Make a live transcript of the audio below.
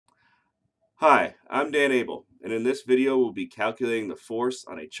Hi, I'm Dan Abel, and in this video we'll be calculating the force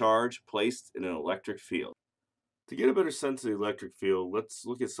on a charge placed in an electric field. To get a better sense of the electric field, let's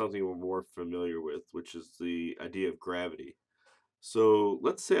look at something we're more familiar with, which is the idea of gravity. So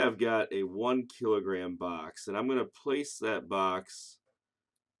let's say I've got a 1 kilogram box, and I'm going to place that box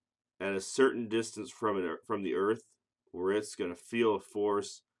at a certain distance from the Earth, where it's going to feel a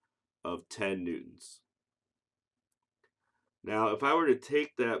force of 10 newtons. Now, if I were to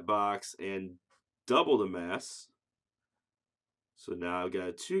take that box and double the mass, so now I've got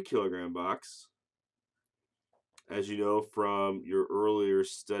a 2 kilogram box. As you know from your earlier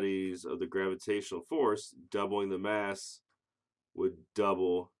studies of the gravitational force, doubling the mass would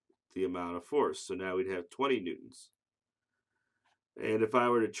double the amount of force. So now we'd have 20 newtons. And if I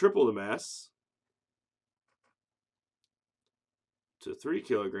were to triple the mass to 3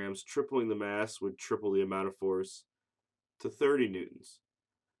 kilograms, tripling the mass would triple the amount of force to 30 newtons.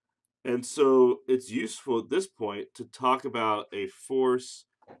 And so it's useful at this point to talk about a force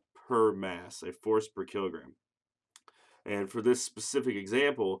per mass, a force per kilogram. And for this specific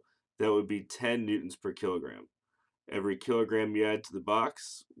example, that would be 10 newtons per kilogram. Every kilogram you add to the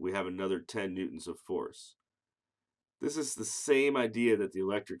box, we have another 10 newtons of force. This is the same idea that the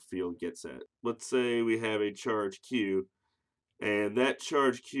electric field gets at. Let's say we have a charge Q, and that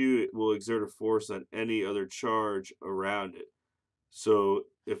charge Q will exert a force on any other charge around it. So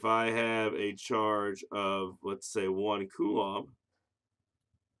if I have a charge of, let's say, 1 coulomb,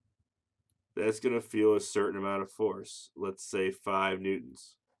 that's going to feel a certain amount of force, let's say 5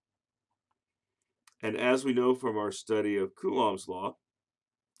 newtons. And as we know from our study of Coulomb's law,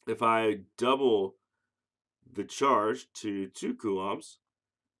 if I double the charge to 2 coulombs,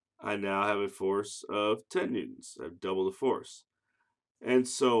 I now have a force of 10 newtons. I've doubled the force, and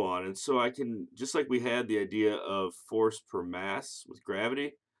so on. And so I can, just like we had the idea of force per mass with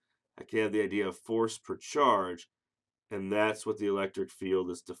gravity, I can have the idea of force per charge, and that's what the electric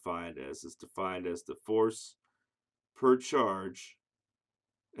field is defined as. It's defined as the force per charge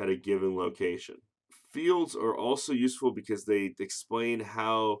at a given location. Fields are also useful because they explain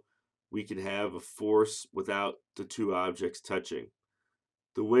how we can have a force without the two objects touching.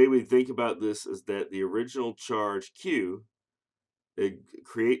 The way we think about this is that the original charge Q, it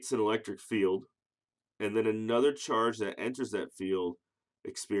creates an electric field, and then another charge that enters that field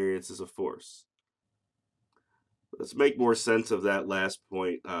experiences a force. Let's make more sense of that last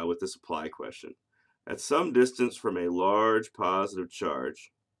point with this apply question. At some distance from a large positive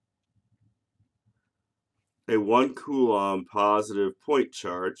charge, a 1 coulomb positive point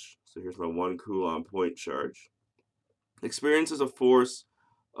charge, so here's my 1 coulomb point charge, experiences a force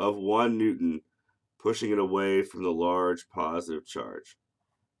of 1 newton, pushing it away from the large positive charge.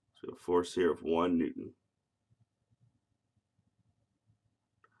 So a force here of 1 newton.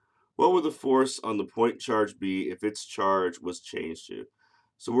 What would the force on the point charge be if its charge was changed to?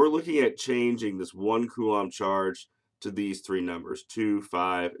 So we're looking at changing this 1 coulomb charge to these three numbers, 2,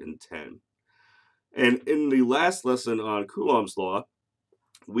 5, and 10. And in the last lesson on Coulomb's law,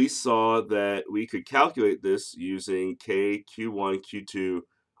 we saw that we could calculate this using K Q1 Q2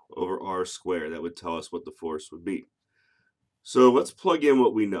 over R squared. That would tell us what the force would be. So let's plug in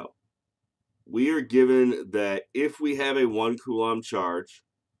what we know. We are given that if we have a 1 coulomb charge,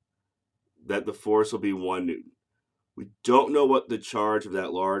 that the force will be 1 newton. We don't know what the charge of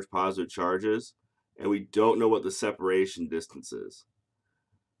that large positive charge is, and we don't know what the separation distance is.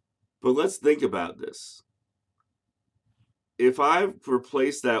 But let's think about this. If I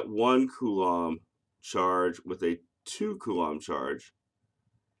replace that 1 coulomb charge with a 2 coulomb charge,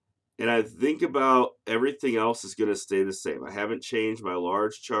 and I think about everything else is going to stay the same. I haven't changed my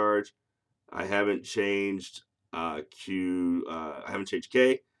large charge. I haven't changed I haven't changed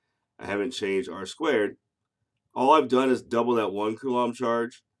K. I haven't changed R squared. All I've done is double that 1 coulomb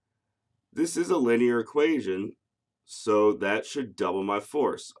charge. This is a linear equation, so that should double my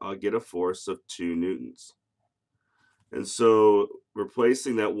force. I'll get a force of 2 newtons. And so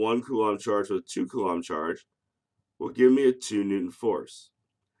replacing that 1 coulomb charge with a 2 coulomb charge will give me a 2 newton force.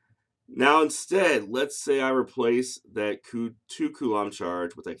 Now instead, let's say I replace that 2 coulomb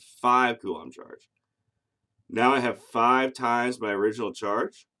charge with a 5 coulomb charge. Now I have 5 times my original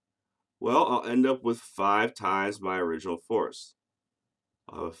charge. Well, I'll end up with 5 times my original force.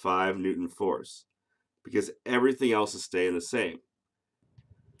 I'll have a 5 newton force because everything else is staying the same.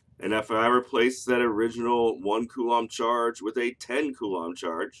 And if I replace that original 1 coulomb charge with a 10 coulomb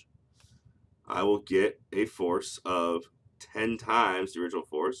charge, I will get a force of 10 times the original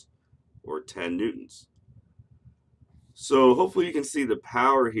force, or 10 newtons. So hopefully you can see the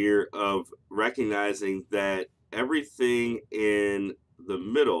power here of recognizing that everything in the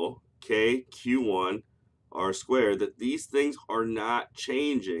middle K Q1 R squared, that these things are not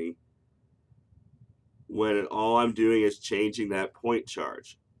changing when all I'm doing is changing that point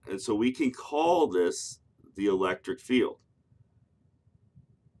charge. And so we can call this the electric field.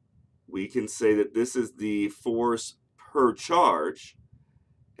 We can say that this is the force per charge,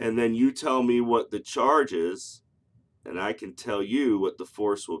 and then you tell me what the charge is, and I can tell you what the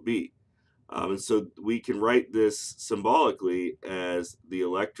force will be. And so we can write this symbolically as the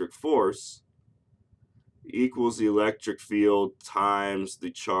electric force equals the electric field times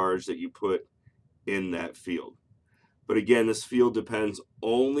the charge that you put in that field. But again, this field depends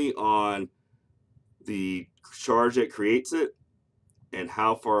only on the charge that creates it and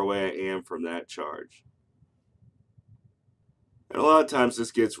how far away I am from that charge. And a lot of times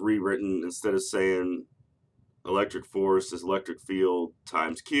this gets rewritten. Instead of saying electric force is electric field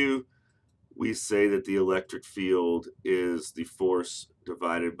times Q, we say that the electric field is the force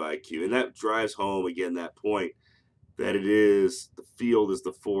divided by Q. And that drives home, again, that point that the field is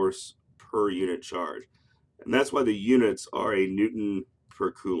the force per unit charge. And that's why the units are a Newton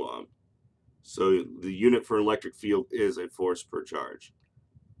per Coulomb. So the unit for an electric field is a force per charge.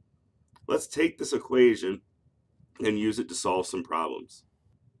 Let's take this equation and use it to solve some problems.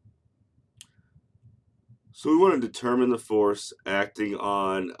 So we want to determine the force acting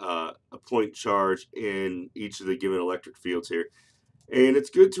on a point charge in each of the given electric fields here. And it's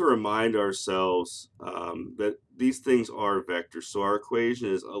good to remind ourselves that these things are vectors. So our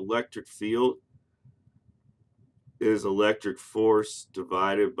equation is electric field is electric force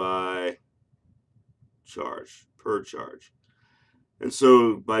divided by charge, per charge. And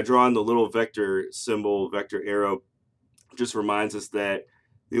so by drawing the little vector symbol, vector arrow, just reminds us that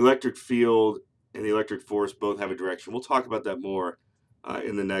the electric field and the electric force both have a direction. We'll talk about that more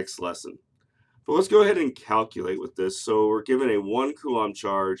in the next lesson. But let's go ahead and calculate with this. So we're given a 1 Coulomb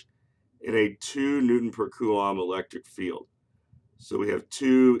charge in a 2 Newton per Coulomb electric field. So we have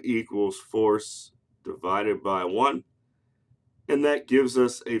 2 equals force divided by 1, and that gives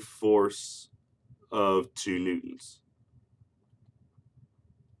us a force of 2 newtons.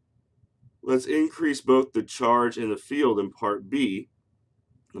 Let's increase both the charge and the field in part B.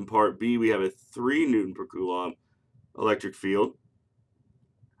 In part B, we have a 3 Newton per Coulomb electric field,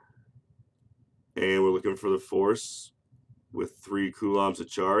 and we're looking for the force with 3 coulombs of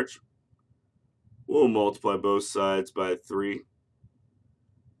charge. We'll multiply both sides by 3,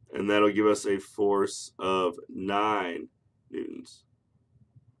 and that'll give us a force of 9 newtons.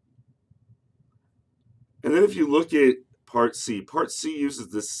 And then if you look at part C uses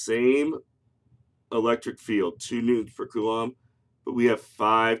the same electric field, 2 newtons per coulomb, but we have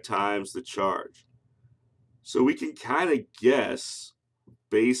 5 times the charge. So we can kind of guess,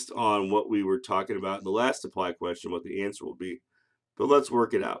 based on what we were talking about in the last apply question, what the answer will be. But let's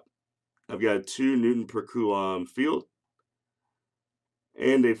work it out. I've got a 2 Newton per Coulomb field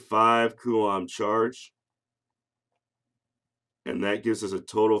and a 5 Coulomb charge, and that gives us a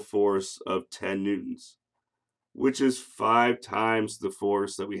total force of 10 newtons, which is 5 times the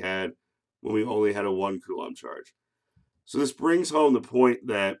force that we had when we only had a 1 Coulomb charge. So this brings home the point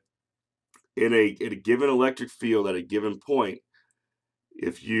that in a given electric field at a given point,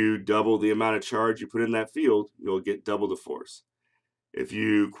 if you double the amount of charge you put in that field, you'll get double the force. If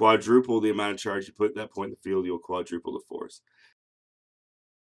you quadruple the amount of charge you put at that point in the field, you'll quadruple the force.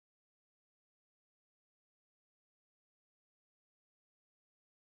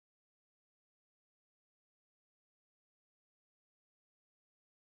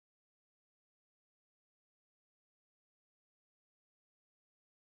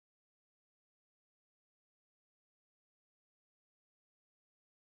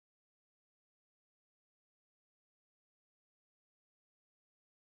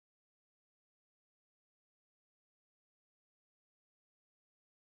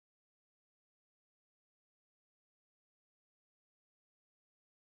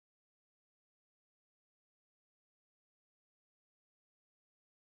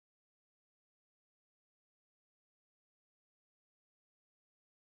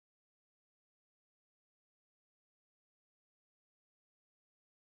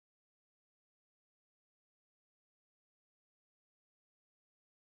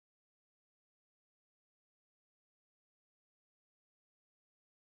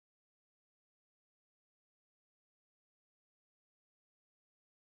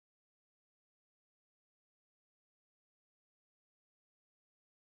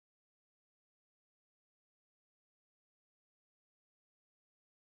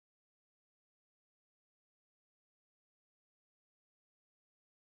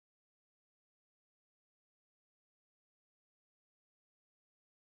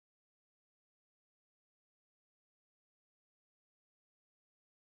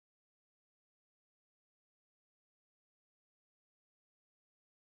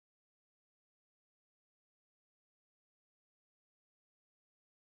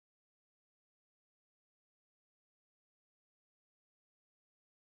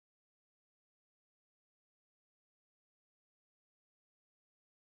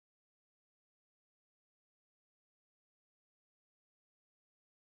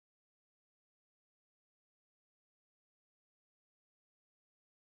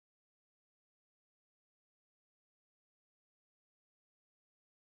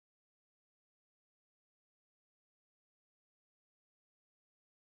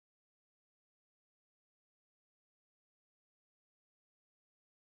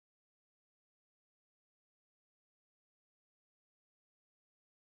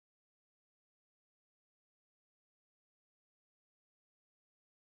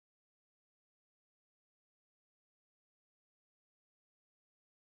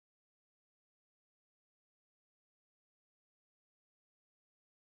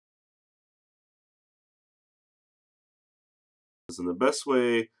 And the best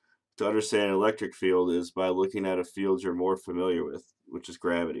way to understand an electric field is by looking at a field you're more familiar with, which is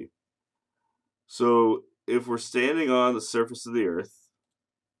gravity. So if we're standing on the surface of the Earth,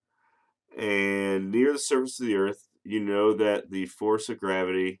 and near the surface of the Earth, you know that the force of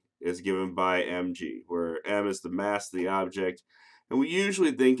gravity is given by mg, where m is the mass of the object. And we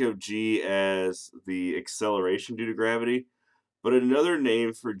usually think of g as the acceleration due to gravity, but another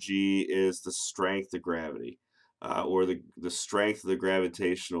name for g is the strength of gravity, or the strength of the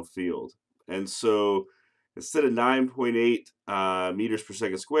gravitational field. And so instead of 9.8 meters per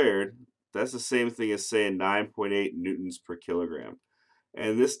second squared, that's the same thing as saying 9.8 newtons per kilogram.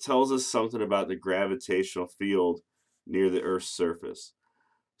 And this tells us something about the gravitational field near the Earth's surface.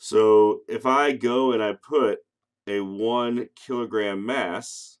 So if I go and I put a 1 kilogram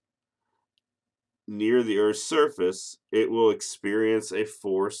mass near the Earth's surface, it will experience a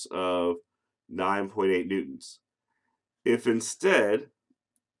force of 9.8 newtons. If instead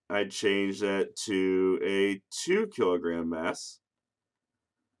I change that to a 2 kilogram mass,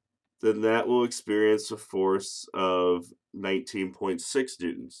 then that will experience a force of 19.6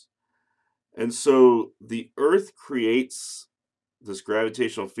 newtons. And so the Earth creates this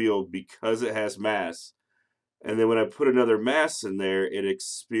gravitational field because it has mass. And then when I put another mass in there, it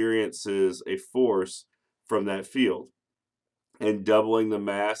experiences a force from that field. And doubling the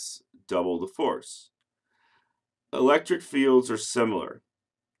mass, double the force. Electric fields are similar.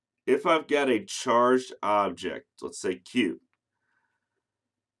 If I've got a charged object, let's say Q,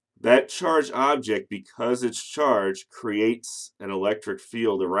 that charged object, because it's charged, creates an electric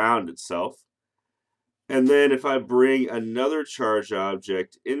field around itself. And then if I bring another charged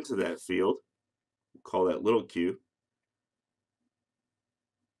object into that field, we'll call that little q,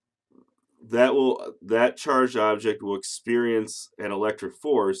 that charged object will experience an electric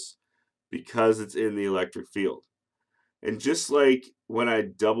force because it's in the electric field. And just like when I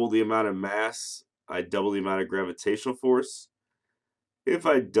double the amount of mass, I double the amount of gravitational force. If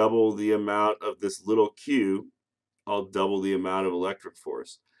I double the amount of this little q, I'll double the amount of electric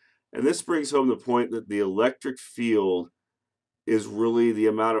force. And this brings home the point that the electric field is really the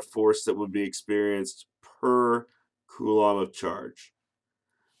amount of force that would be experienced per coulomb of charge.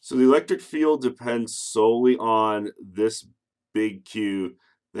 So the electric field depends solely on this big Q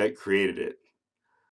that created it.